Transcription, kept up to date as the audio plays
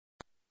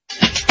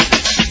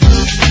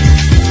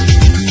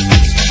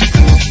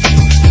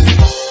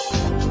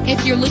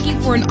you're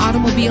looking for an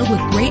automobile with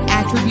great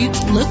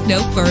attributes, look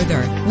no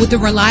further. With a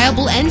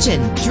reliable engine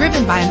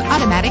driven by an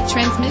automatic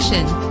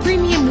transmission,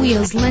 premium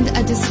wheels lend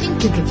a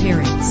distinctive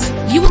appearance.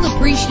 You will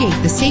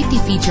appreciate the safety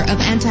feature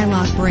of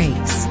anti-lock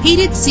brakes.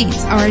 Heated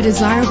seats are a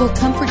desirable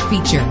comfort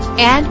feature.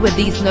 And with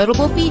these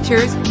notable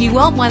features, you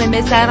won't want to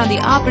miss out on the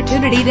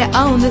opportunity to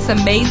own this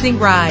amazing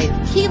ride.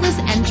 Keyless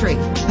entry,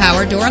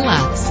 power door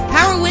locks,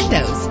 power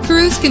windows,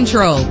 cruise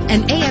control,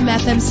 an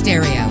AM/FM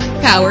stereo,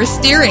 power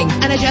steering,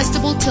 an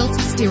adjustable tilt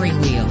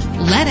steering wheel.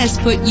 Let us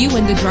put you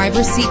in the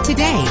driver's seat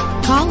today.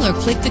 Call or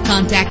click to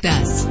contact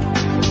us.